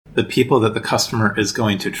the people that the customer is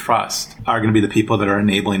going to trust are going to be the people that are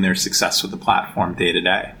enabling their success with the platform day to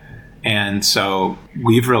day. And so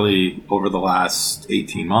we've really, over the last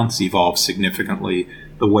 18 months, evolved significantly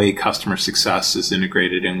the way customer success is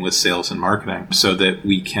integrated in with sales and marketing so that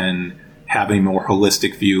we can have a more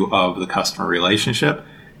holistic view of the customer relationship.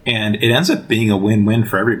 And it ends up being a win-win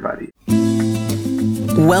for everybody.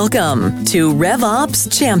 Welcome to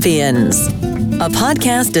RevOps Champions, a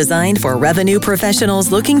podcast designed for revenue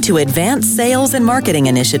professionals looking to advance sales and marketing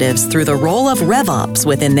initiatives through the role of RevOps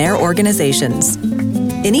within their organizations.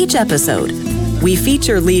 In each episode, we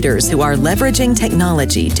feature leaders who are leveraging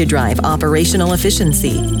technology to drive operational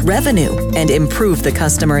efficiency, revenue, and improve the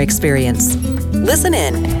customer experience. Listen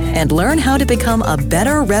in and learn how to become a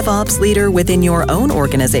better RevOps leader within your own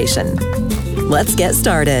organization. Let's get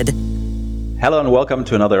started. Hello and welcome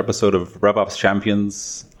to another episode of RevOps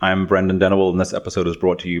Champions. I'm Brendan Denewell, and this episode is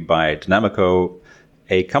brought to you by Dynamico,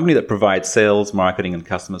 a company that provides sales, marketing, and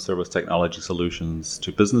customer service technology solutions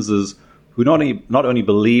to businesses who not only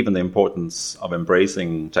believe in the importance of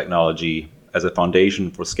embracing technology as a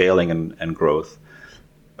foundation for scaling and growth,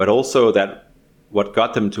 but also that what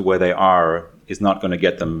got them to where they are is not going to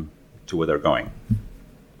get them to where they're going.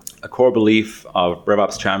 A core belief of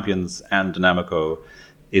RevOps Champions and Dynamico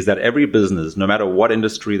is that every business, no matter what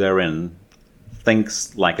industry they're in,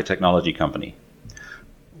 thinks like a technology company.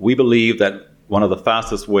 We believe that one of the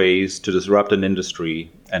fastest ways to disrupt an industry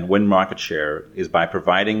and win market share is by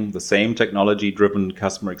providing the same technology-driven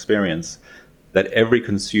customer experience that every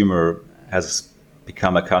consumer has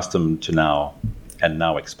become accustomed to now and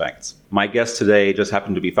now expects. My guests today just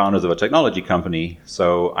happen to be founders of a technology company,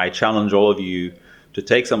 so I challenge all of you to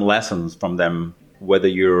take some lessons from them, whether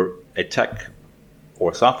you're a tech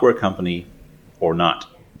or software company or not.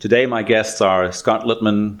 Today, my guests are Scott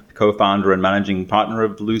Litman, co-founder and managing partner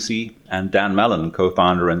of Lucy, and Dan Mallin,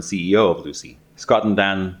 co-founder and CEO of Lucy. Scott and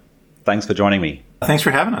Dan, thanks for joining me. Thanks for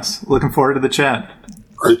having us. Looking forward to the chat.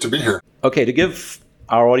 Great to be here. Okay, to give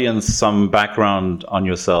our audience some background on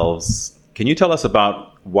yourselves, can you tell us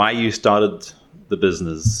about why you started the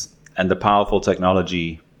business and the powerful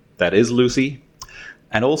technology that is Lucy,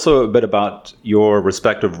 and also a bit about your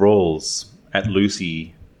respective roles at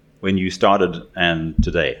Lucy when you started and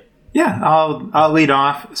today? Yeah, I'll lead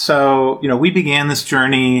off. So, we began this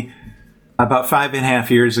journey about 5.5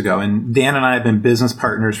 years ago, and Dan and I have been business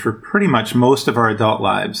partners for pretty much most of our adult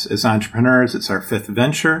lives. As entrepreneurs, it's our fifth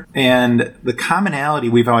venture. And the commonality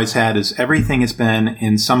we've always had is everything has been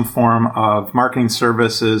in some form of marketing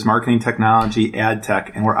services, marketing technology, ad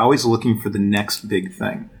tech, and we're always looking for the next big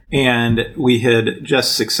thing. And we had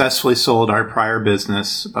just successfully sold our prior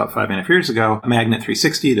business about 5.5 years ago, Magnet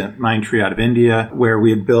 360 to Mindtree out of India, where we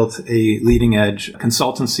had built a leading edge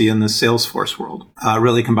consultancy in the Salesforce world,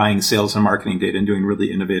 really combining sales and marketing data and doing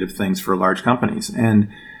really innovative things for large companies. And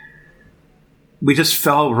we just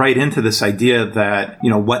fell right into this idea that,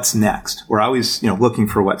 what's next? We're always, looking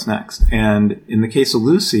for what's next. And in the case of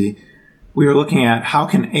Lucy, we were looking at how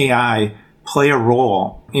can AI play a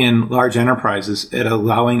role in large enterprises at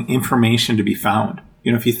allowing information to be found.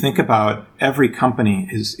 If you think about every company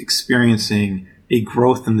is experiencing a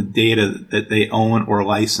growth in the data that they own or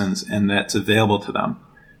license and that's available to them.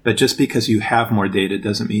 But just because you have more data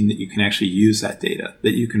doesn't mean that you can actually use that data,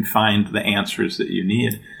 that you can find the answers that you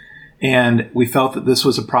need. And we felt that this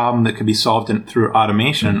was a problem that could be solved through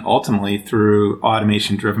automation, ultimately through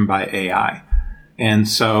automation driven by AI. And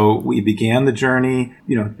so we began the journey,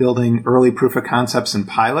 building early proof of concepts and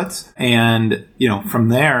pilots. And, from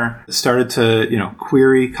there started to,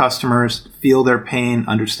 query customers, feel their pain,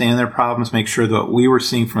 understand their problems, make sure that what we were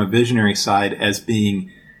seeing from a visionary side as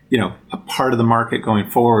being, a part of the market going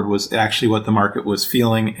forward was actually what the market was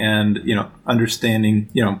feeling and,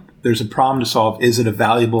 understanding, there's a problem to solve. Is it a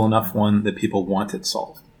valuable enough one that people want it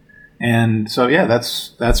solved? And so, yeah,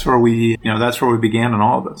 that's where we began in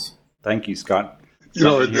all of this. Thank you, Scott.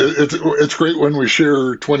 It's great when we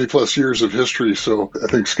share 20 plus years of history. So I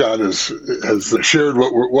think Scott has shared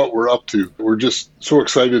what we're up to. We're just so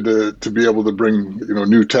excited to be able to bring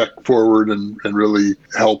new tech forward and really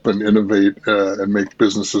help and innovate and make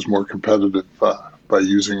businesses more competitive by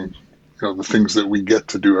using the things that we get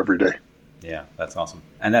to do every day. Yeah, that's awesome,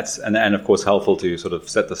 and that's and of course helpful to sort of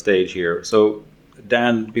set the stage here. So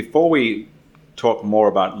Dan, before we talk more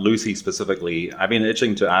about Lucy specifically, I've been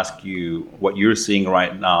itching to ask you what you're seeing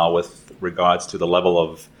right now with regards to the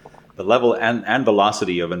level and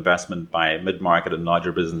velocity of investment by mid-market and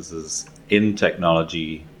larger businesses in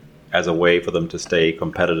technology as a way for them to stay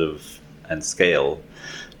competitive and scale.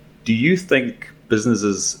 Do you think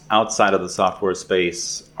businesses outside of the software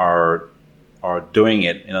space are doing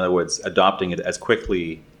it, in other words, adopting it as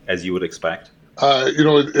quickly as you would expect?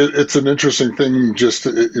 It's an interesting thing just,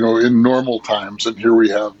 in normal times. And here we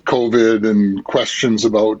have COVID and questions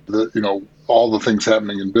about all the things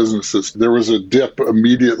happening in businesses. There was a dip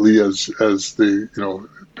immediately as the,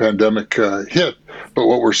 pandemic hit. But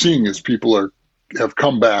what we're seeing is people have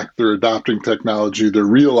come back. They're adopting technology. They're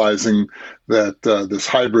realizing that this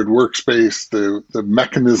hybrid workspace, the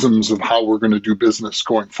mechanisms of how we're going to do business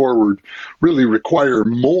going forward really require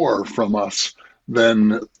more from us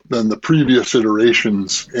than the previous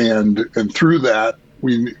iterations, and through that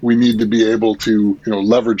we need to be able to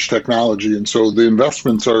leverage technology, and so the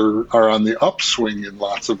investments are on the upswing in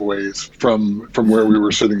lots of ways from where we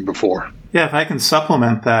were sitting before. Yeah, if I can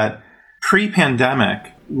supplement that,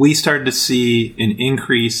 pre-pandemic we started to see an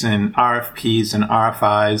increase in RFPs and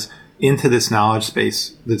RFIs into this knowledge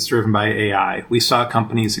space that's driven by AI. We saw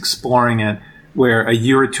companies exploring it where a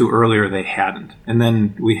year or two earlier they hadn't. And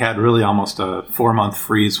then we had really almost a 4-month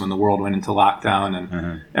freeze when the world went into lockdown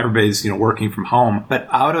and everybody's working from home. But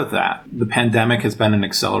out of that, the pandemic has been an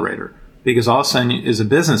accelerator. Because all of a sudden, as a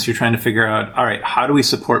business, you're trying to figure out, all right, how do we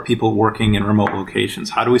support people working in remote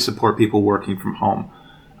locations? How do we support people working from home?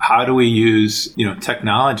 How do we use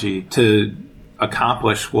technology to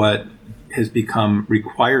accomplish what has become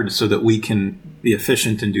required so that we can be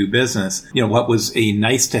efficient and do business? What was a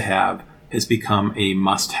nice to have has become a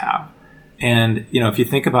must-have. And, if you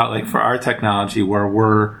think about for our technology where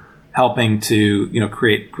we're helping to,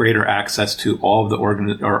 create greater access to all of the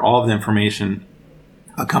all of the information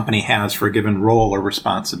a company has for a given role or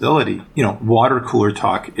responsibility, water cooler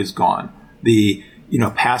talk is gone. The,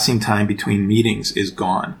 passing time between meetings is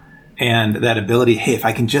gone. And that ability, hey, if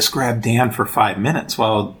I can just grab Dan for 5 minutes,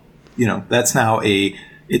 well, that's now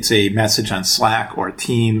it's a message on Slack or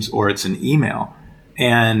Teams or it's an email.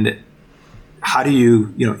 And how do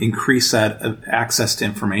you, increase that access to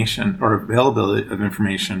information or availability of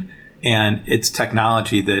information? And it's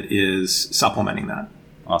technology that is supplementing that.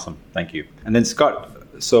 Awesome. Thank you. And then Scott,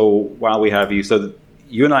 so while we have you, so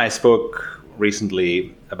you and I spoke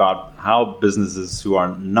recently about how businesses who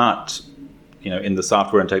are not, in the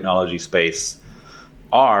software and technology space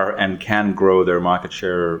are and can grow their market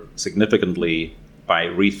share significantly by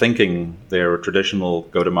rethinking their traditional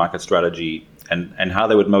go-to-market strategy and how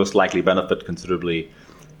they would most likely benefit considerably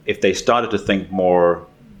if they started to think more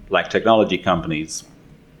like technology companies,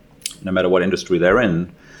 no matter what industry they're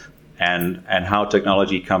in, and how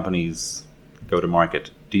technology companies go to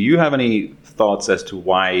market. Do you have any thoughts as to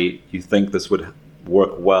why you think this would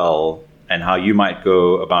work well and how you might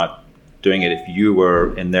go about doing it if you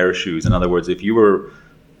were in their shoes? In other words, if you were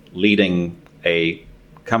leading a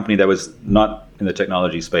company that was not in the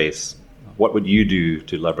technology space, what would you do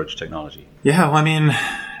to leverage technology? Yeah, well,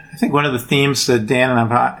 I think one of the themes that Dan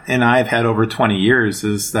and I have had over 20 years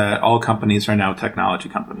is that all companies are now technology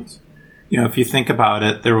companies. If you think about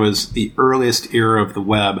it, there was the earliest era of the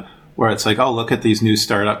web where it's like, oh, look at these new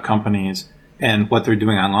startup companies and what they're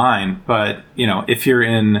doing online. But, if you're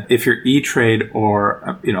E-Trade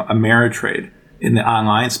or, Ameritrade in the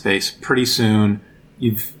online space, pretty soon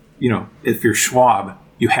if you're Schwab,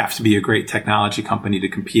 you have to be a great technology company to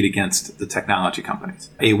compete against the technology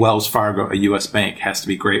companies. A Wells Fargo, a U.S. bank, has to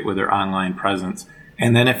be great with their online presence.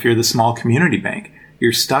 And then if you're the small community bank,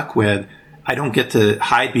 you're stuck with, I don't get to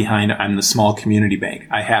hide behind, I'm the small community bank.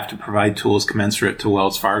 I have to provide tools commensurate to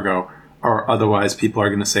Wells Fargo, or otherwise people are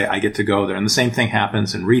going to say, I get to go there. And the same thing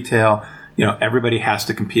happens in retail. Everybody has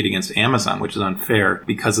to compete against Amazon, which is unfair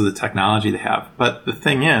because of the technology they have. But the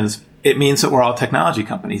thing is, it means that we're all technology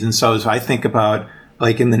companies. And so as I think about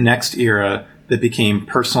in the next era that became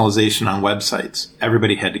personalization on websites,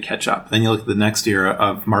 everybody had to catch up. Then you look at the next era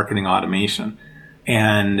of marketing automation.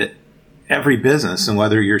 And every business, and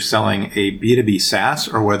whether you're selling a B2B SaaS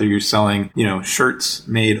or whether you're selling, shirts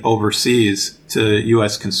made overseas to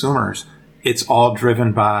U.S. consumers, it's all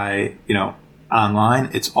driven by, online.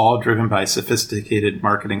 It's all driven by sophisticated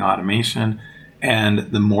marketing automation.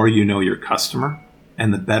 And the more you know your customer,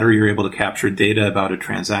 and the better you're able to capture data about a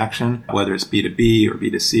transaction, whether it's B2B or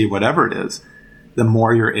B2C, whatever it is, the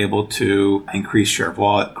more you're able to increase share of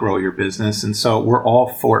wallet, grow your business. And so we're all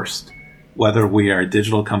forced, whether we are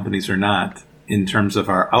digital companies or not, in terms of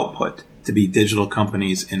our output, to be digital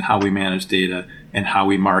companies in how we manage data and how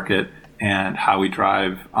we market and how we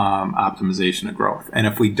drive optimization of growth. And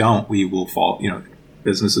if we don't, we will fall,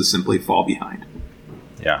 businesses simply fall behind.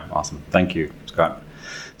 Yeah, awesome. Thank you, Scott.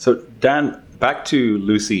 So Dan, back to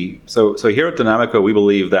Lucy. So here at Dynamico, we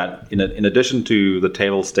believe that in addition to the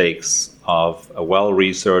table stakes of a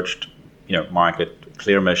well-researched, market,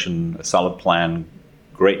 clear mission, a solid plan,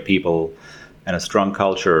 great people, and a strong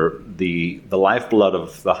culture, the lifeblood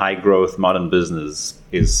of the high growth modern business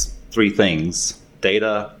is three things: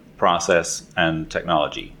 data, process, and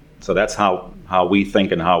technology. So that's how we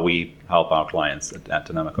think and how we help our clients at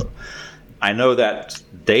Dynamico. I know that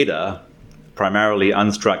data, primarily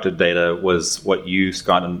unstructured data, was what you,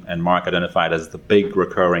 Scott, and Mark identified as the big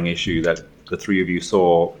recurring issue that the three of you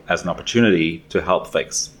saw as an opportunity to help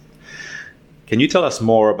fix. Can you tell us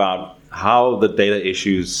more about how the data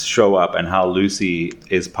issues show up and how Lucy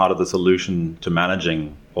is part of the solution to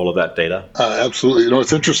managing all of that data? Absolutely.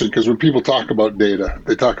 It's interesting because when people talk about data,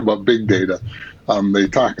 they talk about big data. They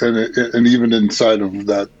talk, and even inside of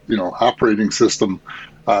that, operating system,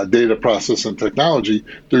 data, process, and technology,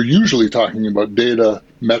 they're usually talking about data,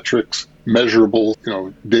 metrics, measurable,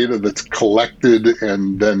 data that's collected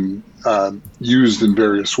and then used in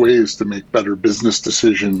various ways to make better business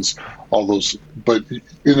decisions, all those. But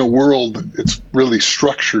in a world, it's really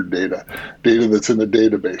structured data that's in a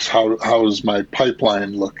database. How does my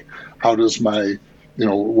pipeline look? How does my,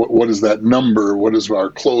 what is that number? What is our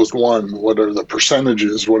closed won? What are the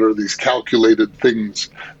percentages? What are these calculated things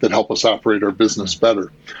that help us operate our business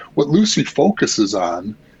better? What Lucy focuses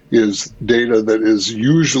on is data that is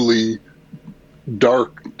usually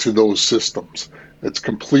dark to those systems. It's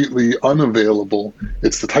completely unavailable.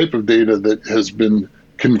 It's the type of data that has been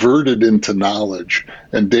converted into knowledge,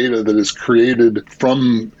 and data that is created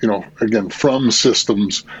from, from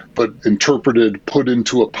systems, but interpreted, put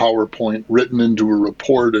into a PowerPoint, written into a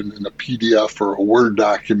report in a PDF or a Word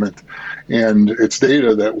document. And it's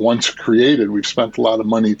data that once created, we've spent a lot of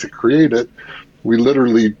money to create it. We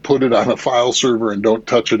literally put it on a file server and don't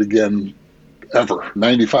touch it again ever.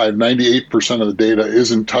 98% of the data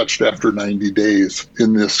isn't touched after 90 days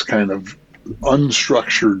in this kind of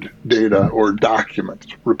unstructured data or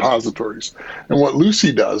document repositories. And what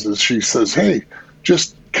Lucy does is she says, hey,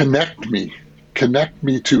 just connect me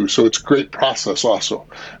to. So it's a great process also.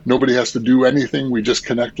 Nobody has to do anything. We just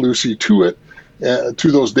connect Lucy to it,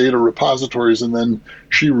 to those data repositories, and then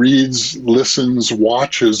she reads, listens,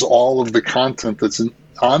 watches all of the content that's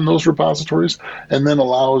on those repositories, and then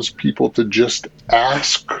allows people to just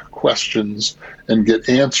ask questions and get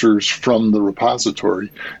answers from the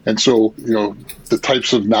repository. And so, the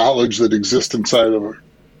types of knowledge that exist inside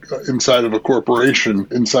of a corporation,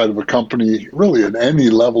 inside of a company, really at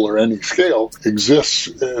any level or any scale, exists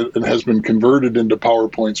and has been converted into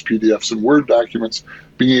PowerPoints, PDFs, and Word documents,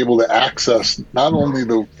 being able to access not only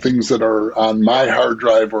the things that are on my hard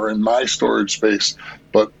drive or in my storage space,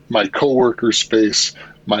 but my coworker space,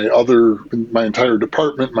 my entire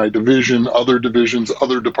department, my division, other divisions,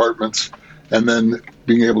 other departments, and then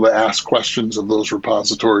being able to ask questions of those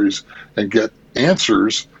repositories and get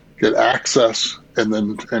answers, get access,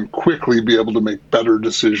 and quickly be able to make better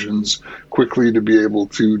decisions, quickly to be able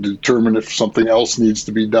to determine if something else needs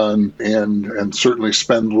to be done, and certainly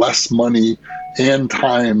spend less money and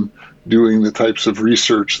time doing the types of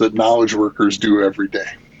research that knowledge workers do every day.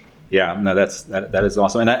 Yeah, no, that is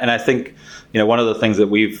awesome, and I think one of the things that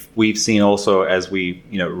we've seen also as we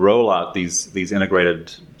roll out these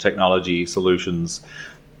integrated technology solutions,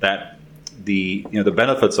 that the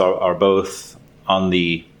benefits are both on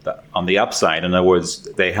the upside. In other words,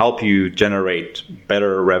 they help you generate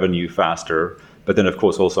better revenue faster. But then, of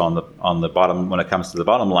course, also on the bottom, when it comes to the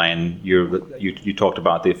bottom line, you talked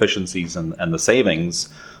about the efficiencies and the savings,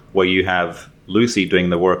 where you have Lucy doing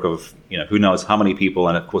the work of who knows how many people,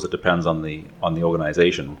 and of course it depends on the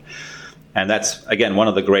organization. And that's again one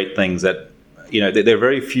of the great things that there are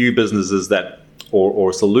very few businesses that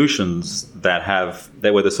or solutions that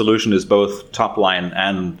where the solution is both top line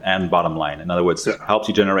and bottom line. In other words, it helps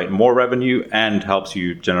you generate more revenue and helps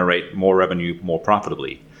you generate more revenue more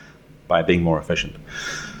profitably by being more efficient.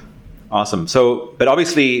 Awesome. So, but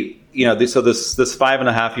obviously, this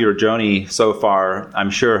 5.5 year journey so far, I'm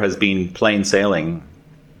sure has been plain sailing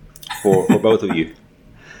for both of you,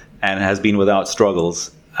 and has been without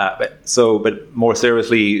struggles. But more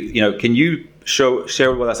seriously, can you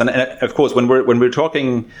share with us? And of course, when we're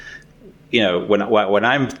talking, when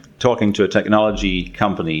I'm talking to a technology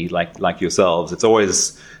company like yourselves, it's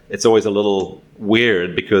always a little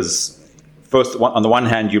weird because first, on the one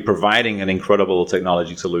hand, you're providing an incredible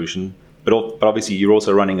technology solution, but obviously you're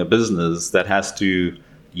also running a business that has to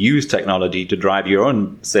use technology to drive your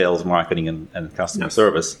own sales, marketing, and customer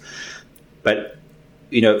service. But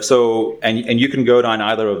so and you can go down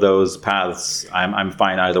either of those paths. I'm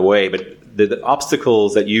fine either way. But the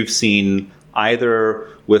obstacles that you've seen either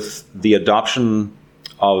with the adoption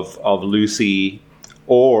of Lucy,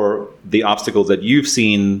 or the obstacles that you've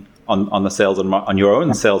seen on the sales and on your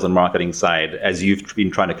own sales and marketing side as you've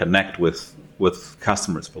been trying to connect with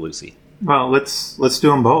customers for Lucy. Well, let's do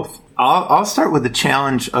them both. I'll start with the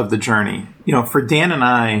challenge of the journey. For Dan and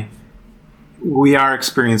I, we are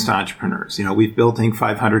experienced entrepreneurs. We've built Inc.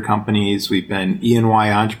 500 companies. We've been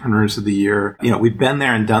E&Y Entrepreneurs of the Year. We've been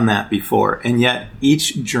there and done that before. And yet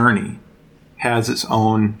each journey has its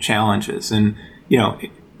own challenges. And,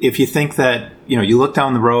 if you think that, you look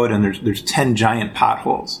down the road and there's 10 giant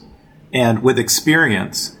potholes, and with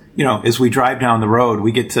experience, as we drive down the road,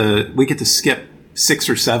 we get to skip 6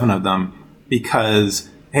 or 7 of them because,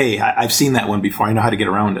 hey, I've seen that one before. I know how to get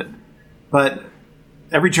around it. But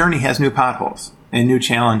every journey has new potholes and new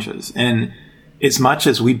challenges. And as much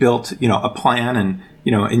as we built, a plan and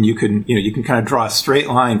you can kind of draw a straight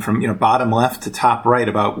line from, bottom left to top right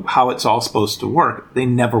about how it's all supposed to work, they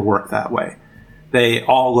never work that way. They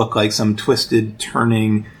all look like some twisted,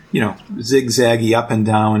 turning, zigzaggy up and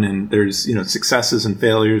down, and there's, successes and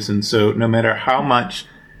failures. And so no matter how much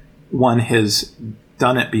one has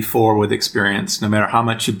done it before with experience, no matter how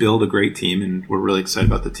much you build a great team, and we're really excited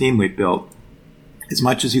about the team we've built, as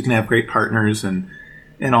much as you can have great partners and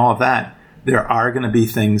all of that, there are going to be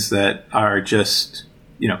things that are just,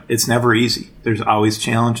 it's never easy. There's always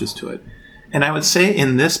challenges to it. And I would say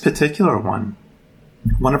in this particular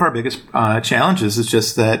one of our biggest challenges is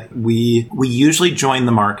just that we usually join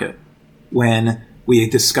the market when we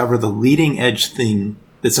discover the leading edge thing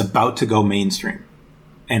that's about to go mainstream.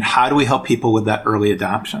 And how do we help people with that early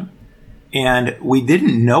adoption? And we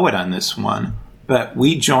didn't know it on this one, but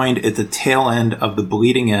we joined at the tail end of the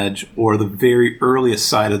bleeding edge or the very earliest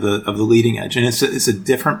side of the leading edge. And it's a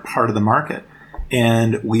different part of the market.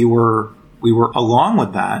 And we were along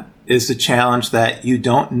with that is the challenge that you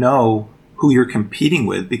don't know who you're competing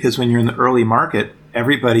with, because when you're in the early market,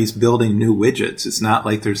 everybody's building new widgets. It's not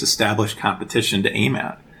like there's established competition to aim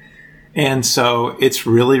at. And so it's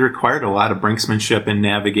really required a lot of brinksmanship and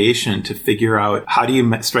navigation to figure out how do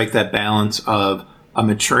you strike that balance of a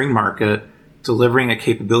maturing market, delivering a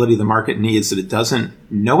capability the market needs that it doesn't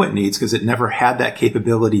know it needs because it never had that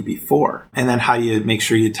capability before. And then how do you make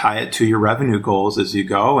sure you tie it to your revenue goals as you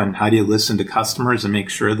go? And how do you listen to customers and make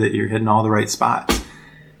sure that you're hitting all the right spots?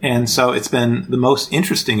 And so it's been the most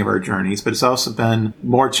interesting of our journeys, but it's also been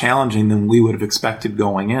more challenging than we would have expected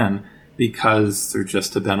going in because there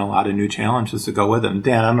just have been a lot of new challenges to go with it. And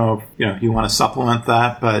Dan, I don't know if you want to supplement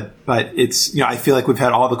that, but it's, I feel like we've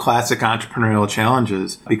had all the classic entrepreneurial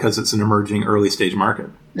challenges because it's an emerging early stage market.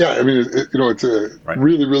 Yeah, I mean, it's a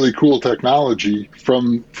really, really cool technology.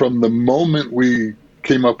 From the moment we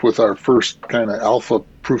came up with our first kind of alpha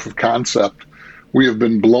proof of concept, we have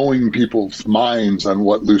been blowing people's minds on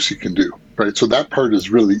what Lucy can do, right? So that part is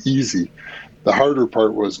really easy. The harder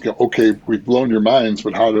part was, okay, we've blown your minds,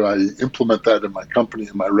 but how do I implement that in my company?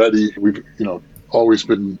 Am I ready? We've, always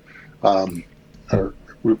been,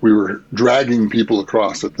 we were dragging people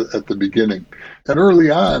across at the beginning. And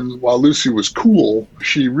early on, while Lucy was cool,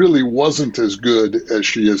 she really wasn't as good as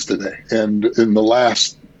she is today. And in the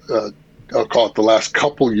last, I'll call it the last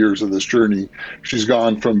couple years of this journey, she's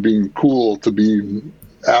gone from being cool to being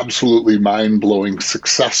absolutely mind-blowing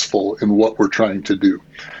successful in what we're trying to do,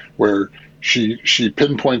 where she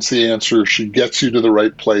pinpoints the answer, she gets you to the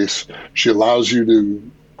right place, she allows you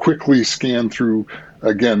to quickly scan through,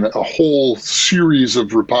 again, a whole series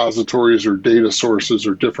of repositories or data sources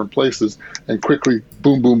or different places, and quickly,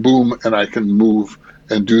 boom, boom, boom, and I can move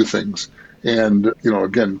and do things. And,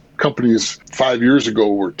 again, companies 5 years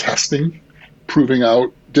ago were testing, proving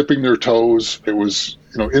out, dipping their toes. It was,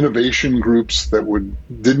 innovation groups that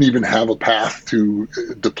didn't even have a path to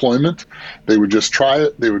deployment. They would just try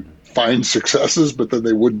it. They would find successes, but then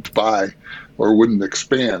they wouldn't buy or wouldn't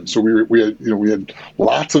expand. So we had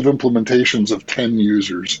lots of implementations of 10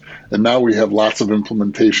 users, and now we have lots of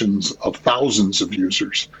implementations of thousands of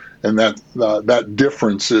users. And that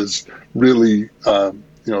difference is really,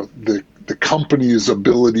 the company's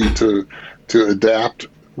ability to adapt,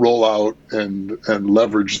 roll out, and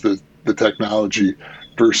leverage the technology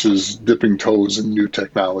versus dipping toes in new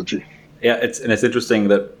technology. Yeah, it's interesting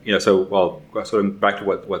that sort of back to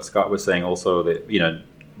what Scott was saying also, that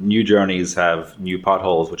new journeys have new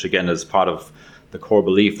potholes, which again is part of the core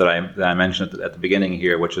belief that I mentioned at the beginning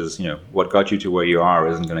here, which is what got you to where you are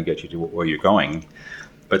isn't going to get you to where you're going.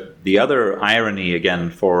 But the other irony,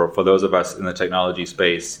 again, for those of us in the technology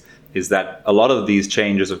space, is that a lot of these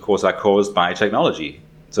changes, of course, are caused by technology.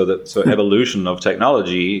 So evolution of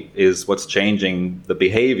technology is what's changing the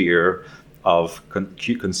behavior of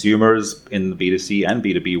consumers in the B2C and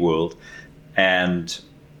B2B world, and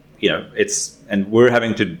we're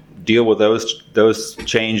having to deal with those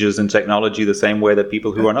changes in technology the same way that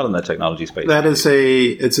people who are not in the technology space.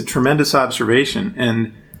 It's a tremendous observation,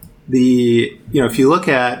 and if you look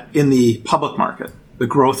at in the public market, the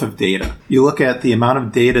growth of data, you look at the amount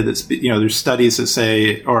of data that's, there's studies that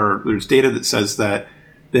say, or there's data that says that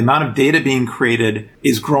the amount of data being created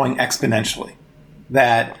is growing exponentially.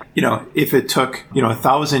 That, if it took,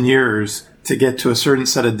 1,000 years to get to a certain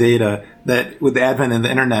set of data, that with the advent of the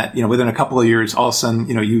internet, within a couple of years, all of a sudden,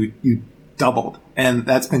 you doubled. And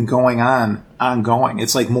that's been going on, ongoing.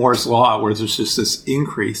 It's like Moore's Law, where there's just this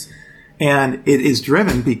increase. And it is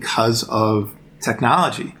driven because of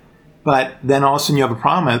technology. But then all of a sudden you have a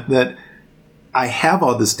problem that I have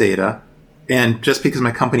all this data, and just because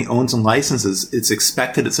my company owns and licenses, it's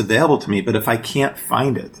expected, it's available to me. But if I can't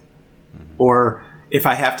find it, or if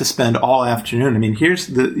I have to spend all afternoon, here's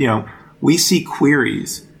we see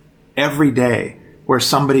queries every day where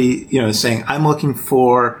somebody, is saying, I'm looking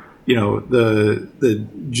for, the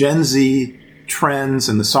Gen Z trends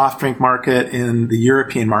in the soft drink market in the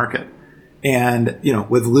European market. And,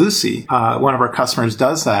 with Lucy, one of our customers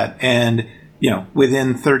does that. And,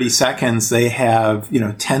 within 30 seconds, they have,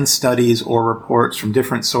 10 studies or reports from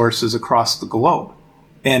different sources across the globe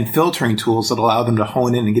and filtering tools that allow them to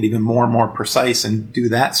hone in and get even more and more precise and do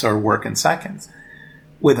that sort of work in seconds.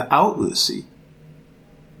 Without Lucy,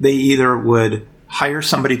 they either would hire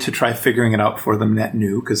somebody to try figuring it out for them net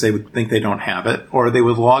new because they would think they don't have it, or they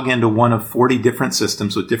would log into one of 40 different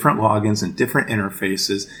systems with different logins and different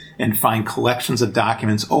interfaces and find collections of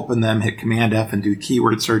documents, open them, hit Command F and do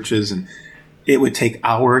keyword searches, and it would take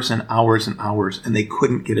hours and hours and hours, and they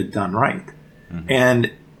couldn't get it done right. Mm-hmm.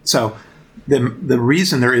 And so the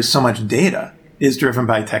reason there is so much data is driven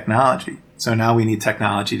by technology. So now we need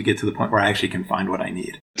technology to get to the point where I actually can find what I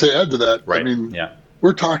need. To add to that, right.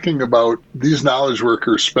 We're talking about these knowledge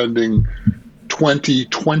workers spending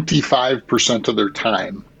 25% of their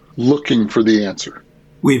time looking for the answer.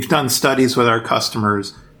 We've done studies with our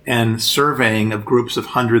customers and surveying of groups of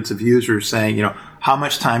hundreds of users saying, how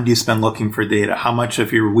much time do you spend looking for data? How much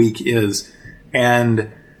of your week is?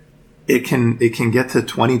 And it can get to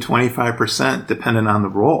 20-25% depending on the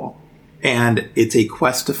role. And it's a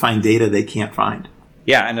quest to find data they can't find.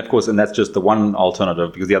 Yeah, and of course, and that's just the one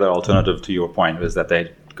alternative, because the other alternative to your point is that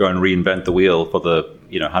they go and reinvent the wheel for the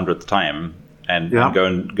 100th time and go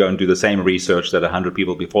and do the same research that 100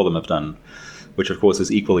 people before them have done, which of course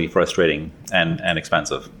is equally frustrating and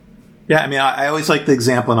expensive. Yeah, I always like the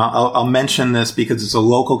example, and I'll mention this because it's a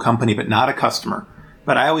local company but not a customer.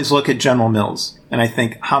 But I always look at General Mills, and I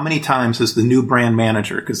think, how many times has the new brand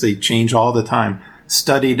manager, because they change all the time,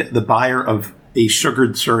 studied the buyer of a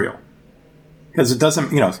sugared cereal? Because it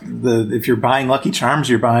doesn't, if you're buying Lucky Charms,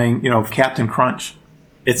 you're buying, Captain Crunch.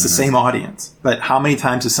 It's the same audience. But how many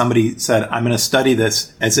times has somebody said, I'm going to study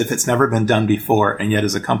this as if it's never been done before, and yet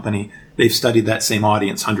as a company, they've studied that same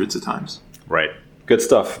audience hundreds of times. Right. Good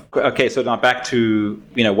stuff. Okay, so now back to,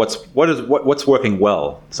 what's working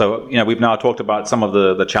well. So, we've now talked about some of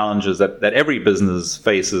the challenges that every business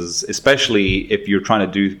faces, especially if you're trying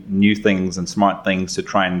to do new things and smart things to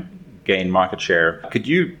try and gain market share. Could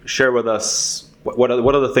you share with us what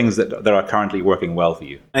are the things that are currently working well for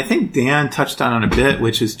you? I think Dan touched on it a bit,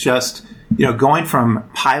 which is just, going from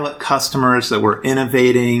pilot customers that were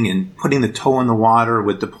innovating and putting the toe in the water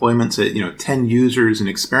with deployments at, 10 users and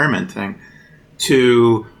experimenting,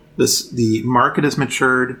 to the market has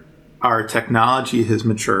matured, our technology has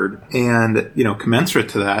matured, and, commensurate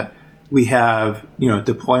to that, we have,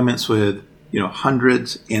 deployments with,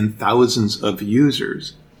 hundreds and thousands of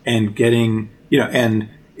users. And getting, and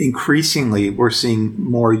increasingly we're seeing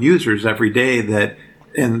more users every day that,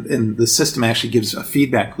 and the system actually gives a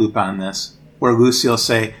feedback loop on this, where Lucy will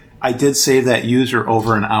say, I did save that user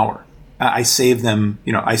over an hour. I saved them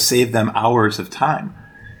hours of time.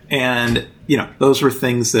 And, those were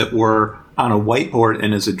things that were on a whiteboard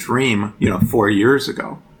and as a dream, 4 years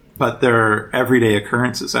ago. But they're everyday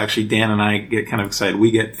occurrences. Actually, Dan and I get kind of excited.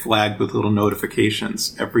 We get flagged with little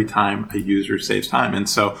notifications every time a user saves time. And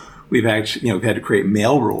so we've actually, we've had to create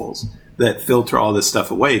mail rules that filter all this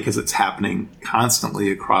stuff away because it's happening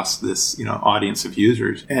constantly across this, audience of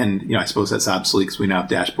users. And, I suppose that's obsolete because we now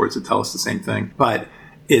have dashboards that tell us the same thing. But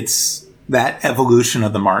it's that evolution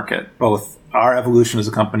of the market, both our evolution as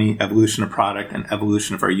a company, evolution of product, and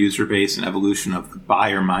evolution of our user base, and evolution of the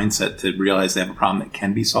buyer mindset to realize they have a problem that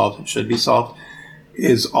can be solved and should be solved,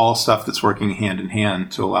 is all stuff that's working hand in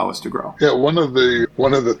hand to allow us to grow. Yeah, one of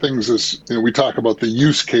the things is, we talk about the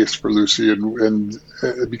use case for Lucy, and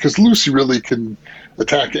because Lucy really can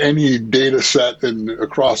attack any data set and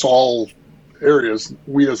across all areas.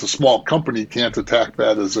 We as a small company can't attack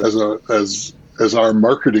that as our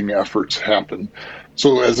marketing efforts happen.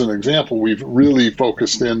 So as an example, we've really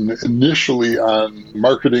focused in initially on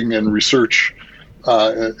marketing and research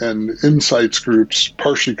and insights groups,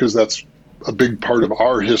 partially because that's a big part of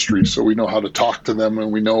our history. So we know how to talk to them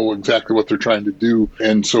and we know exactly what they're trying to do.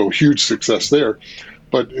 And so huge success there.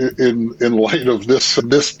 But in light of this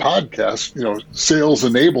podcast, sales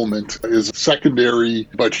enablement is a secondary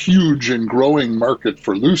but huge and growing market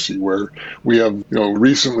for Lucy, where we have,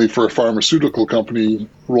 recently for a pharmaceutical company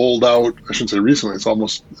rolled out, I shouldn't say recently, it's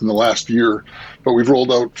almost in the last year, but we've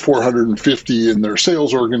rolled out 450 in their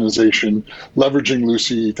sales organization, leveraging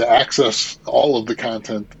Lucy to access all of the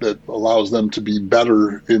content that allows them to be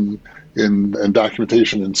better in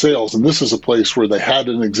documentation and sales. And this is a place where they had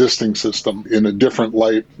an existing system in a different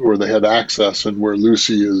light, where they had access, and where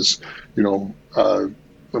Lucy is,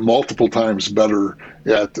 multiple times better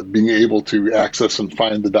at being able to access and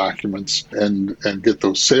find the documents and get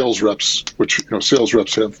those sales reps, which, sales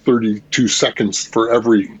reps have 32 seconds for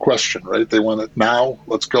every question, right? They want it now,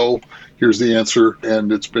 let's go, here's the answer.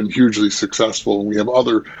 And it's been hugely successful. And we have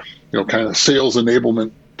other, kind of sales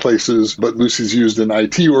enablement places, but Lucy's used in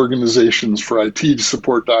IT organizations for IT to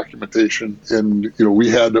support documentation. And, we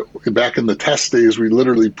had, back in the test days, we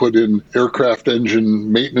literally put in aircraft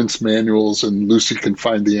engine maintenance manuals, and Lucy can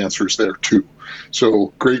find the answers there too.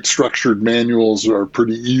 So great structured manuals are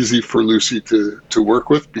pretty easy for Lucy to work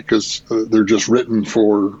with, because they're just written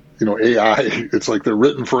for AI. It's like they're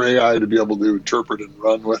written for AI to be able to interpret and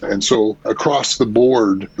run with. And so across the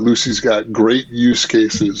board, Lucy's got great use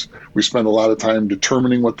cases. We spend a lot of time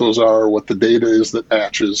determining what those are, what the data is that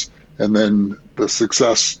matches, and then the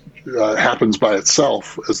success happens by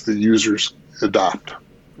itself as the users adopt.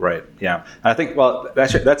 Right. Yeah. I think,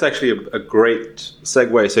 that's actually a great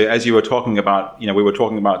segue. So as you were talking about, we were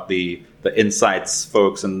talking about the insights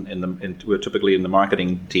folks we're typically in the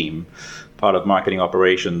marketing team, part of marketing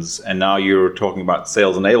operations, and now you're talking about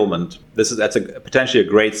sales enablement. That's potentially a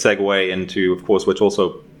great segue into, of course, which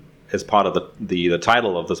also is part of the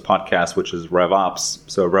title of this podcast, which is RevOps.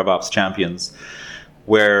 So RevOps Champions,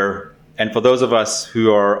 and for those of us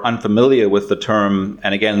who are unfamiliar with the term,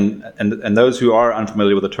 and again, and those who are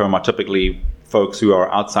unfamiliar with the term are typically folks who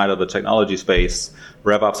are outside of the technology space,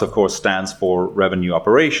 RevOps, of course, stands for Revenue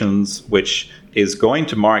Operations, which is going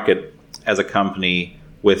to market as a company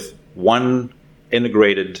with one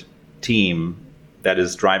integrated team that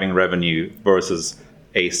is driving revenue versus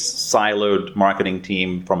a siloed marketing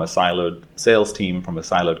team from a siloed sales team from a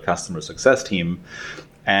siloed customer success team,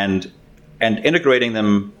 and integrating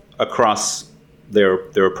them across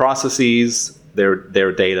their processes,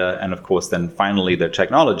 their data, and of course then finally their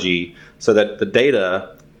technology, so that the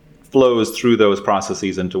data flows through those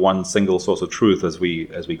processes into one single source of truth, as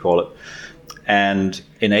we call it, and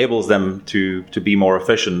enables them to be more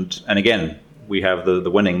efficient. And again, we have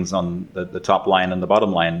the winnings on the top line and the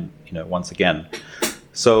bottom line, once again.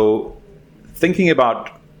 So thinking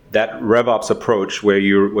about that RevOps approach, where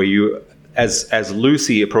you as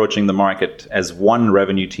Lucy approaching the market as one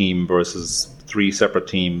revenue team versus three separate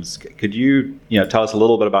teams, could you tell us a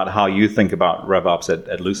little bit about how you think about RevOps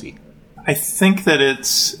at Lucy? I think that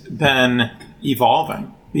it's been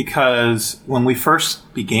evolving, because when we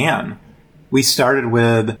first began, we started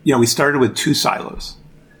with two silos.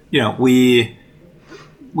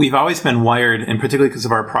 We've always been wired, and particularly because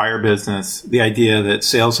of our prior business, the idea that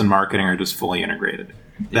sales and marketing are just fully integrated.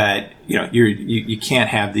 That you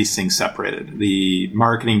can't have these things separated. The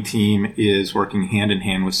marketing team is working hand in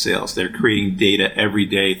hand with sales. They're creating data every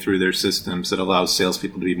day through their systems that allows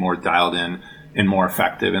salespeople to be more dialed in and more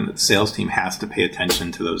effective, and the sales team has to pay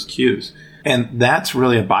attention to those cues. And that's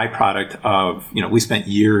really a byproduct of, we spent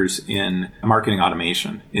years in marketing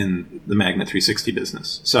automation in the Magnet 360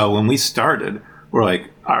 business. So when we started, we're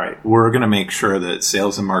like, all right, we're going to make sure that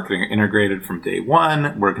sales and marketing are integrated from day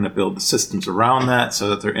one. We're going to build the systems around that so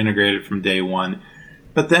that they're integrated from day one.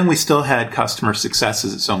 But then we still had customer success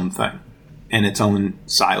as its own thing and its own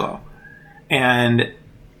silo. And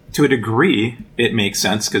to a degree, it makes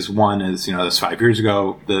sense, because one is, that's 5 years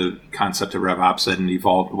ago, the concept of RevOps hadn't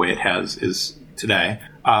evolved the way it is today.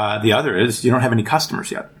 The other is you don't have any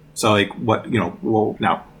customers yet. So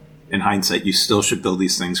now in hindsight, you still should build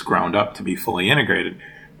these things ground up to be fully integrated,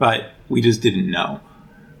 but we just didn't know.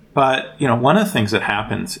 But, one of the things that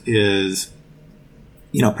happens is,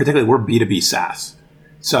 particularly we're B2B SaaS.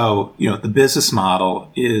 So, the business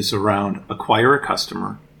model is around acquire a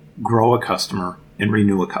customer, grow a customer, and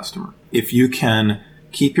renew a customer. If you can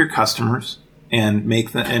keep your customers and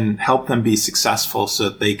make them and help them be successful so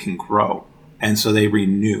that they can grow and so they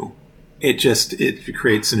renew, it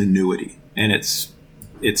creates an annuity, and it's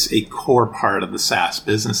a core part of the SaaS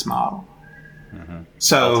business model. Mm-hmm.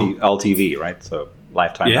 So LTV, right? So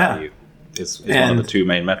lifetime value. is one of the two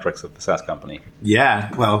main metrics of the SaaS company.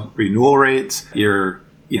 Yeah, well, renewal rates, your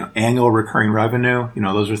annual recurring revenue,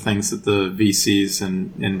 those are things that the VCs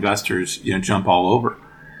and investors jump all over.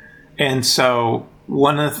 And so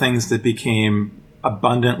one of the things that became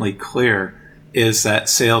abundantly clear is that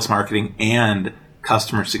sales, marketing, and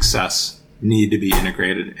customer success need to be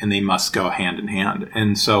integrated, and they must go hand in hand.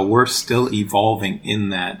 And so we're still evolving in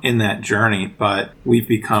that journey, but we've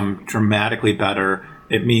become dramatically better.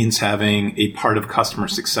 It means having a part of customer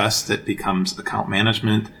success that becomes account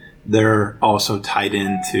management. They're also tied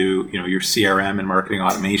into your CRM and marketing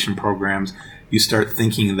automation programs. You start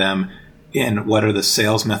thinking them in what are the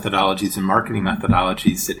sales methodologies and marketing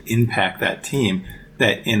methodologies that impact that team,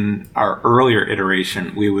 that in our earlier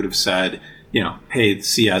iteration we would have said, hey,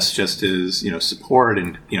 CS just is, support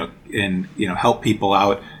and help people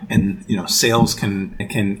out, and, sales can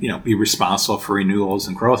be responsible for renewals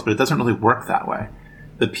and growth, but it doesn't really work that way.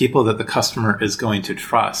 The people that the customer is going to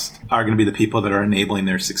trust are going to be the people that are enabling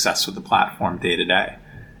their success with the platform day to day.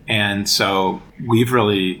 And so we've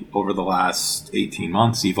really, over the last 18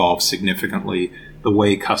 months, evolved significantly the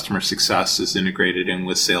way customer success is integrated in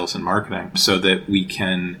with sales and marketing so that we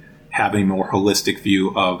can have a more holistic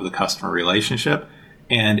view of the customer relationship.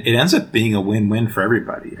 And it ends up being a win-win for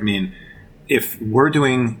everybody. I mean, if we're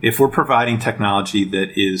providing technology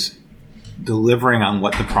that is delivering on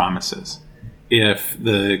what the promise is, if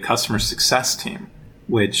the customer success team,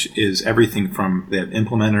 which is everything from, they have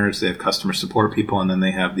implementers, they have customer support people, and then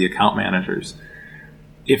they have the account managers,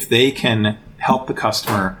 if they can help the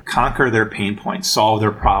customer conquer their pain points, solve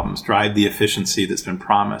their problems, drive the efficiency that's been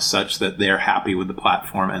promised such that they're happy with the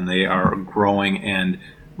platform and they are growing and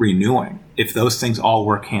renewing. If those things all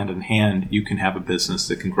work hand in hand, you can have a business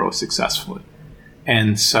that can grow successfully.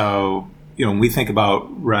 And so, when we think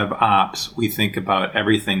about RevOps, we think about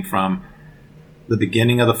everything from the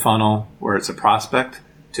beginning of the funnel where it's a prospect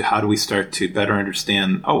to how do we start to better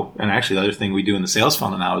understand. Oh, and actually the other thing we do in the sales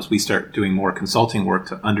funnel now is we start doing more consulting work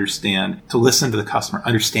to listen to the customer,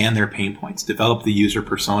 understand their pain points, develop the user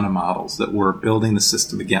persona models that we're building the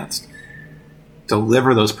system against,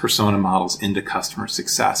 deliver those persona models into customer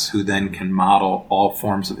success, who then can model all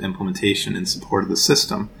forms of implementation in support of the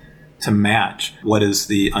system to match what is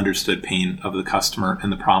the understood pain of the customer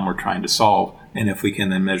and the problem we're trying to solve. And if we can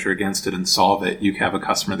then measure against it and solve it, you have a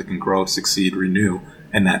customer that can grow, succeed, renew,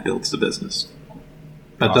 and that builds the business.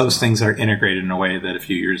 But Those things are integrated in a way that a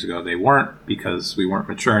few years ago they weren't, because we weren't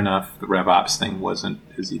mature enough. The RevOps thing wasn't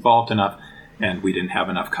as evolved enough, and we didn't have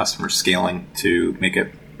enough customer scaling to make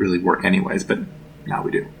it really work anyways. But now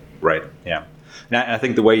we do. Right. Yeah. Now, I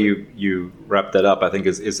think the way you wrap that up, I think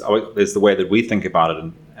is the way that we think about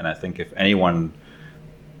it. And I think if anyone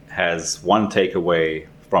has one takeaway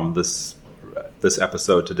from this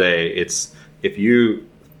episode today, it's if you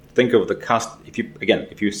think of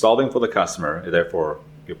if you're solving for the customer, therefore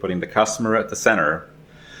you're putting the customer at the center,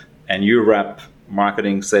 and you wrap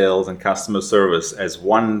marketing, sales, and customer service as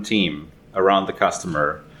one team around the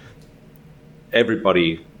customer,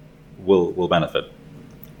 everybody will benefit.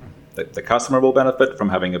 The customer will benefit from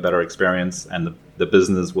having a better experience, and the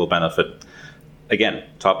business will benefit. Again,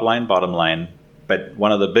 top line, bottom line. But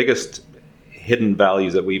one of the biggest hidden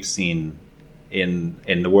values that we've seen in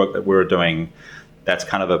the work that we're doing, that's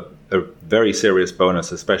kind of a very serious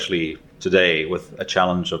bonus, especially today with a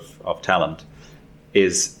challenge of talent,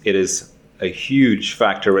 is it is a huge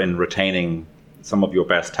factor in retaining some of your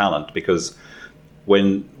best talent. Because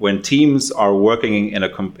when teams are working in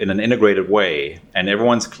an integrated way and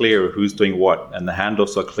everyone's clear who's doing what and the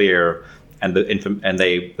handoffs are clear and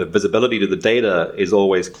the visibility to the data is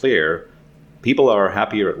always clear, people are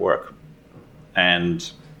happier at work. And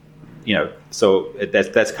so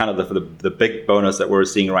that's kind of the big bonus that we're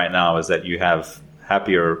seeing right now, is that you have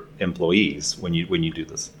happier employees when you do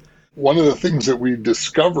this. One of the things that we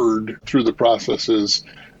discovered through the process is,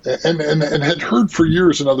 and had heard for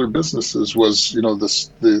years in other businesses, was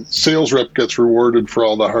the sales rep gets rewarded for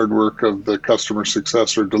all the hard work of the customer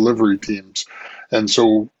success or delivery teams, and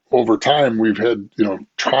so over time we've had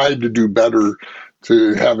tried to do better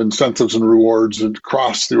to have incentives and rewards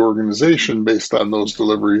across the organization based on those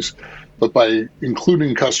deliveries. But by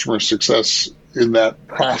including customer success in that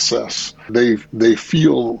process, they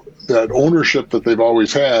feel that ownership that they've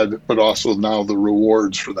always had, but also now the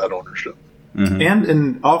rewards for that ownership. Mm-hmm. And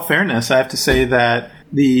in all fairness, I have to say that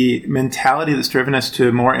the mentality that's driven us to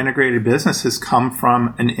a more integrated business has come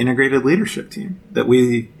from an integrated leadership team that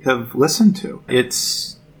we have listened to.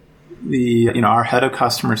 It's our head of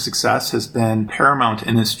customer success has been paramount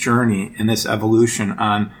in this journey, in this evolution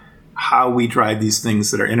on how we drive these things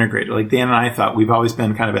that are integrated. Like Dan and I thought we've always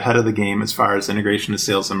been kind of ahead of the game as far as integration of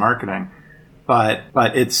sales and marketing. but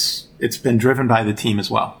it's been driven by the team as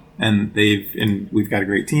well. And we've got a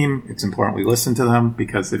great team. It's important we listen to them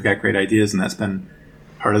because they've got great ideas, and that's been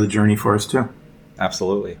part of the journey for us too.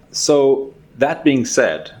 Absolutely. So that being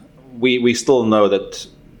said, we still know that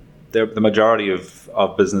the majority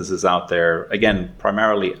of businesses out there, again,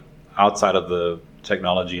 primarily outside of the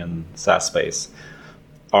technology and SaaS space,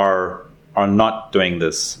 are not doing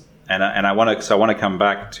this. And I want to come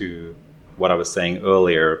back to what I was saying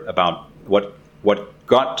earlier about what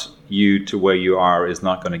got you to where you are is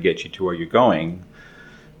not going to get you to where you're going.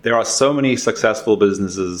 There are so many successful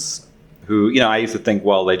businesses who, I used to think,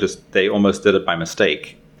 well, they almost did it by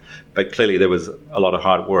mistake. But clearly there was a lot of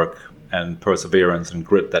hard work and perseverance and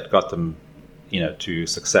grit that got them, to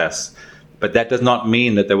success. But that does not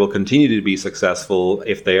mean that they will continue to be successful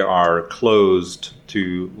if they are closed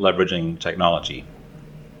to leveraging technology.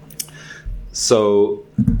 So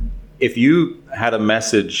if you had a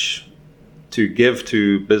message to give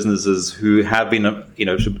to businesses who have been,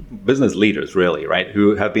 business leaders really, right,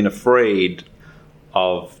 who have been afraid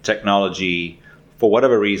of technology for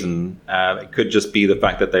whatever reason, it could just be the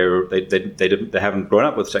fact that they haven't grown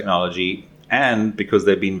up with technology, and because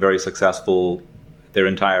they've been very successful their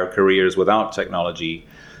entire careers without technology.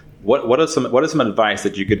 What is some advice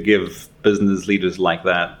that you could give business leaders like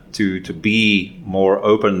that to be more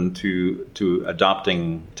open to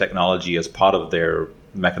adopting technology as part of their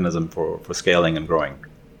mechanism for scaling and growing?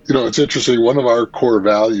 It's interesting. One of our core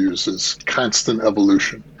values is constant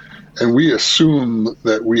evolution. And we assume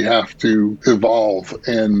that we have to evolve,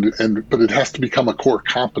 but it has to become a core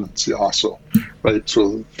competency also, right?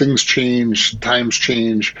 So things change, times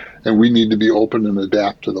change, and we need to be open and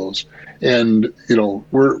adapt to those. And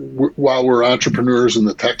while we're entrepreneurs in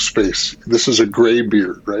the tech space, this is a gray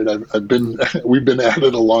beard, right? We've been at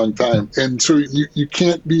it a long time, and so you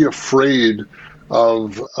can't be afraid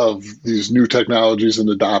of these new technologies and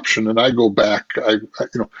adoption. And I go back,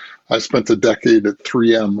 I spent a decade at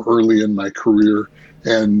 3M early in my career,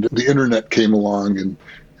 and the internet came along,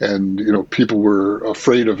 and people were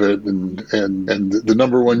afraid of it, and the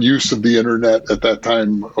number one use of the internet at that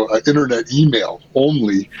time, internet email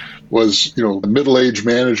only, was middle-aged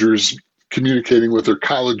managers communicating with their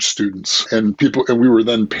college students, and we were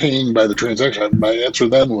then paying by the transaction. My answer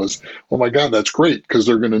then was, oh my God, that's great, because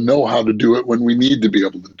they're going to know how to do it when we need to be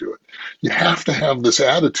able to do it. You have to have this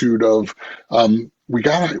attitude of, we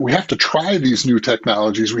have to try these new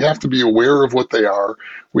technologies. We have to be aware of what they are.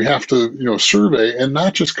 We have to, survey, and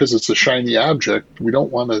not just because it's a shiny object. We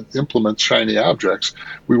don't want to implement shiny objects.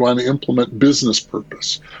 We want to implement business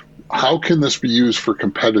purpose. How can this be used for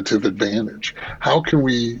competitive advantage? How can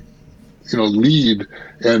we lead?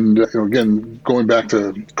 And again, going back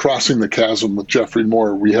to Crossing the Chasm with Jeffrey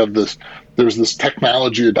Moore, there's this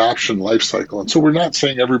technology adoption life cycle. And so we're not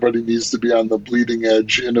saying everybody needs to be on the bleeding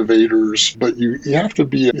edge innovators, but you have to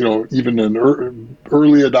be, even an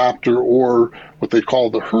early adopter, or what they call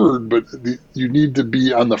the herd, but you need to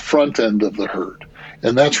be on the front end of the herd.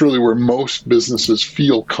 And that's really where most businesses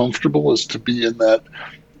feel comfortable, is to be in that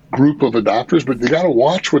group of adopters, but you got to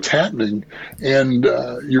watch what's happening, and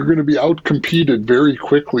you're going to be outcompeted very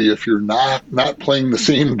quickly if you're not playing the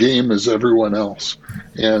same game as everyone else.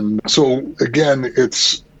 And so again,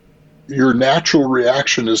 it's your natural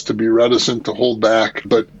reaction is to be reticent, to hold back,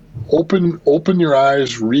 but open your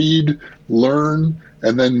eyes, read, learn,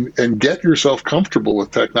 and get yourself comfortable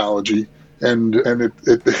with technology. And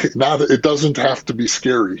it doesn't have to be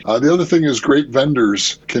scary. The other thing is, great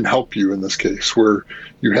vendors can help you in this case, where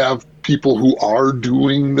you have people who are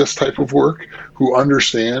doing this type of work, who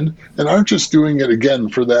understand, and aren't just doing it, again,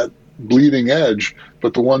 for that bleeding edge,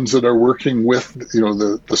 but the ones that are working with,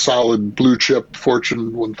 the solid blue chip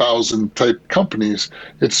Fortune 1000 type companies.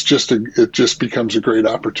 It just becomes a great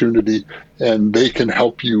opportunity, and they can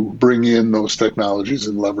help you bring in those technologies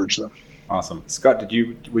and leverage them. Awesome. Scott,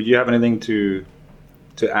 would you have anything to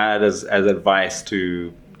add as advice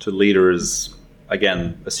to leaders,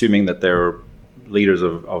 again, assuming that they're leaders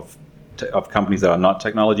of companies that are not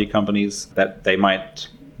technology companies, that they might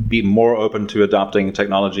be more open to adopting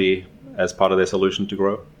technology as part of their solution to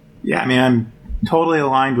grow? Yeah, I'm totally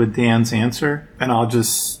aligned with Dan's answer, and I'll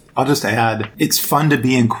just add, it's fun to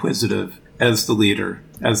be inquisitive as the leader,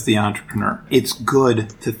 as the entrepreneur. It's good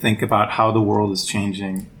to think about how the world is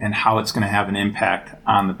changing and how it's going to have an impact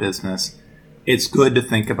on the business. It's good to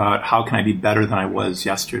think about, how can I be better than I was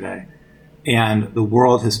yesterday? And the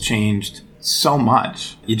world has changed so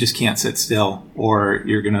much. You just can't sit still, or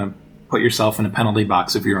you're going to put yourself in a penalty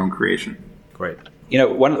box of your own creation. Great.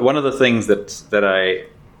 One of the things that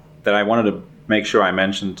I wanted to make sure I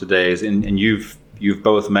mentioned today is, and you've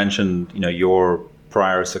both mentioned, your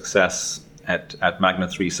prior success at Magna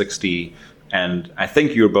 360. And I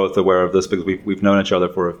think you're both aware of this because we've known each other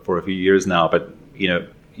for a few years now. But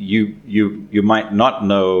you might not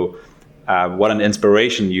know what an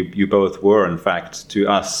inspiration you both were, in fact, to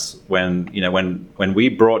us when we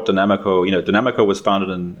brought Dynamico. Dynamico was founded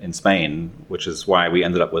in Spain, which is why we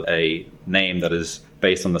ended up with a name that is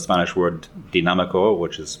based on the Spanish word dinámico,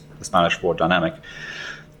 which is the Spanish for dynamic.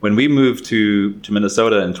 When we moved to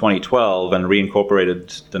Minnesota in 2012 and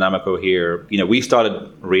reincorporated Dynamico here, we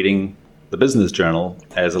started reading the business journal,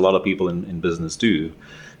 as a lot of people in business do.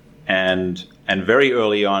 And very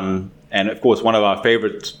early on, and of course, one of our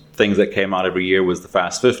favorite things that came out every year was the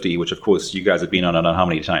Fast 50, which of course you guys have been on I don't know how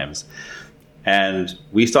many times. And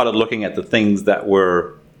we started looking at the things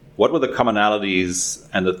what were the commonalities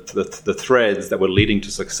and the threads that were leading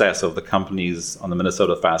to success of the companies on the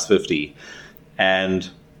Minnesota Fast 50. And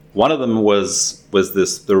one of them was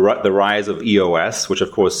the rise of EOS, which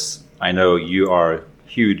of course I know you are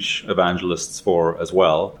huge evangelists for as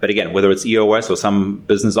well. But again, whether it's EOS or some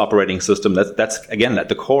business operating system, that's again at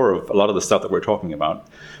the core of a lot of the stuff that we're talking about.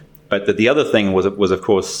 But the other thing was of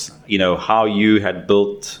course, how you had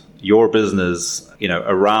built your business,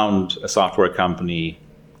 around a software company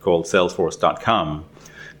called Salesforce.com.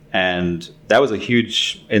 And that was a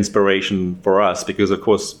huge inspiration for us because, of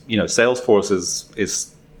course, Salesforce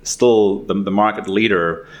is still the market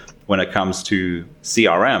leader when it comes to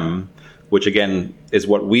CRM, which again is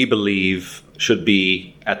what we believe should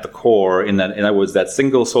be at the core. In other words, that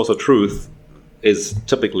single source of truth is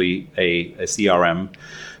typically a CRM,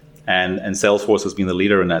 and Salesforce has been the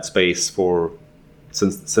leader in that space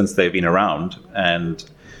since they've been around. And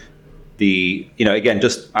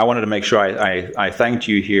I wanted to make sure I thanked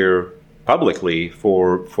you here publicly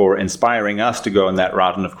for inspiring us to go in that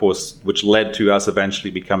route, and of course, which led to us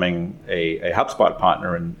eventually becoming a HubSpot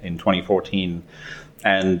partner in 2014.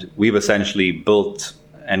 And we've essentially built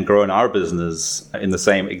and grown our business in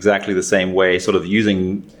exactly the same way, sort of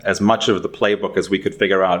using as much of the playbook as we could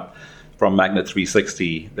figure out from Magna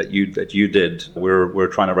 360 that you did. We're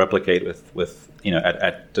trying to replicate with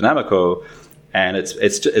at Dynamico, and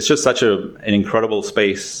it's just such an incredible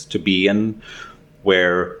space to be in,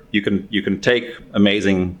 where you can take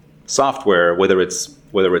amazing software, whether it's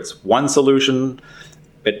one solution.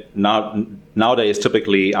 But nowadays,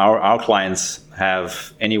 typically, our clients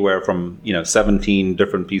have anywhere from 17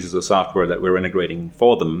 different pieces of software that we're integrating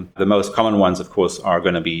for them. The most common ones, of course, are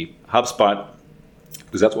going to be HubSpot,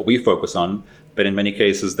 because that's what we focus on. But in many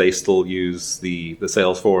cases, they still use the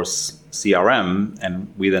Salesforce CRM,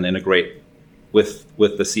 and we then integrate with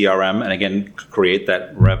the CRM, and again create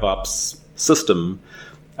that RevOps system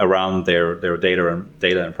around their data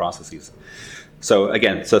and processes. So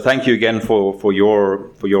thank you again for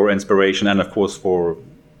your inspiration, and of course for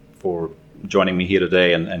joining me here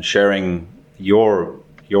today and sharing your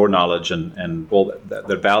knowledge and all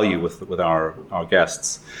the value with our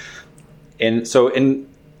guests. And so in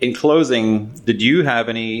closing, did you have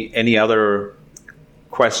any other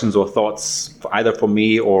questions or thoughts either for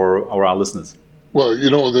me or our listeners? Well,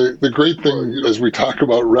 the great thing as we talk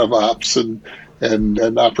about RevOps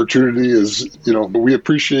and opportunity is, we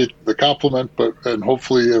appreciate the compliment, and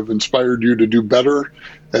hopefully have inspired you to do better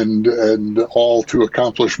and all to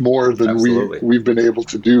accomplish more than we've been able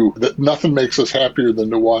to do. That nothing makes us happier than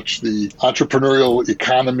to watch the entrepreneurial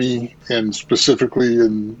economy, and specifically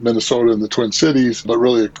in Minnesota and the Twin Cities, but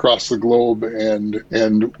really across the globe.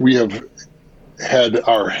 And we have had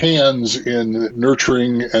our hands in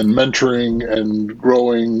nurturing and mentoring and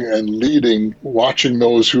growing and leading, watching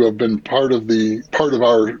those who have been part of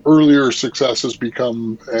our earlier successes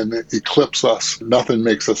become and eclipse us. Nothing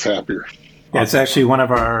makes us happier. Yeah, it's actually one of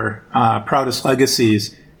our proudest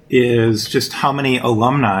legacies is just how many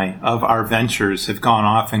alumni of our ventures have gone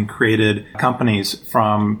off and created companies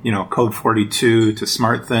from, Code 42 to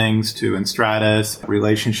Smart Things to Enstratus,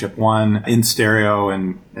 Relationship One, InStereo,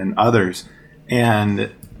 and others.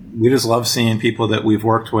 And we just love seeing people that we've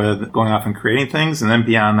worked with going off and creating things. And then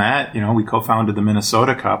beyond that, we co-founded the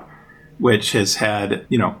Minnesota Cup, which has had,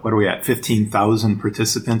 what are we at, 15,000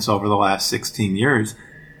 participants over the last 16 years.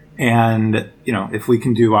 And, if we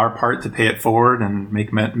can do our part to pay it forward and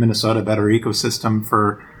make Minnesota a better ecosystem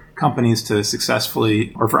for companies to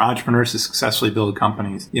successfully, or for entrepreneurs to successfully build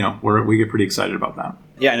companies, we get pretty excited about that.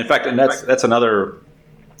 Yeah, and in fact, and that's another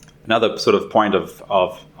sort of point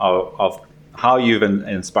of how you've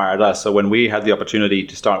inspired us. So when we had the opportunity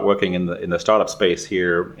to start working in the startup space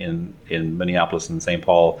here in Minneapolis and St.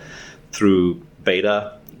 Paul through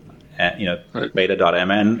Beta, right.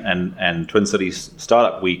 Beta.mn and Twin Cities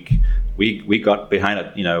Startup Week, we got behind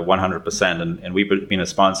it, 100%. And we've been a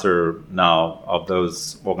sponsor now of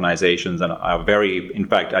those organizations, and are in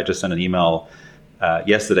fact, I just sent an email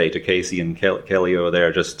yesterday to Casey and Kelly over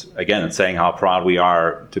there, just again saying how proud we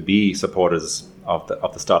are to be supporters of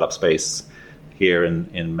the startup space here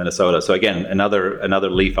in Minnesota. So again, another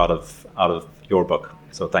leaf out of your book.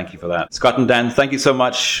 So thank you for that. Scott and Dan, thank you so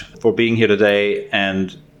much for being here today,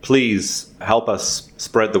 and please help us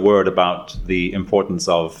spread the word about the importance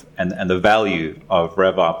of and the value of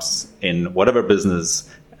RevOps in whatever business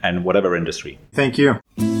and whatever industry. Thank you.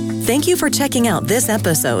 Thank you for checking out this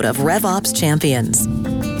episode of RevOps Champions.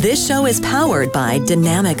 This show is powered by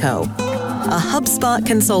Dynamico, a HubSpot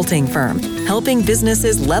consulting firm helping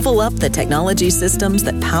businesses level up the technology systems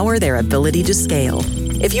that power their ability to scale.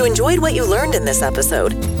 If you enjoyed what you learned in this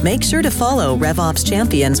episode, make sure to follow RevOps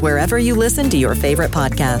Champions wherever you listen to your favorite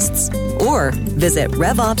podcasts. Or visit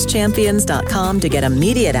RevOpsChampions.com to get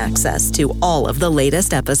immediate access to all of the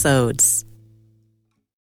latest episodes.